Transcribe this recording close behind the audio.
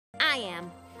I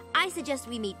am. I suggest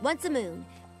we meet once a moon.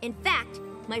 In fact,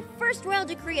 my first royal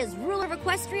decree as ruler of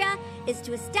Equestria is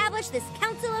to establish this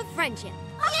Council of Friendship.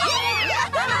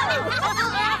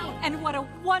 And what a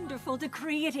wonderful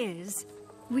decree it is.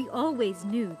 We always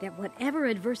knew that whatever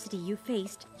adversity you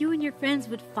faced, you and your friends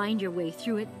would find your way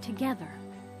through it together.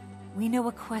 We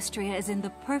know Equestria is in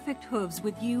the perfect hooves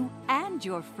with you and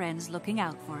your friends looking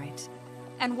out for it.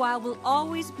 And while we'll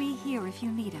always be here if you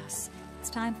need us, it's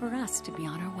time for us to be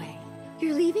on our way.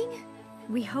 You're leaving?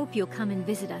 We hope you'll come and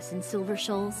visit us in Silver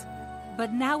Shoals.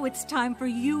 But now it's time for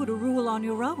you to rule on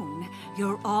your own.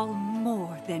 You're all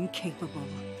more than capable.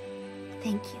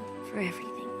 Thank you for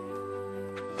everything.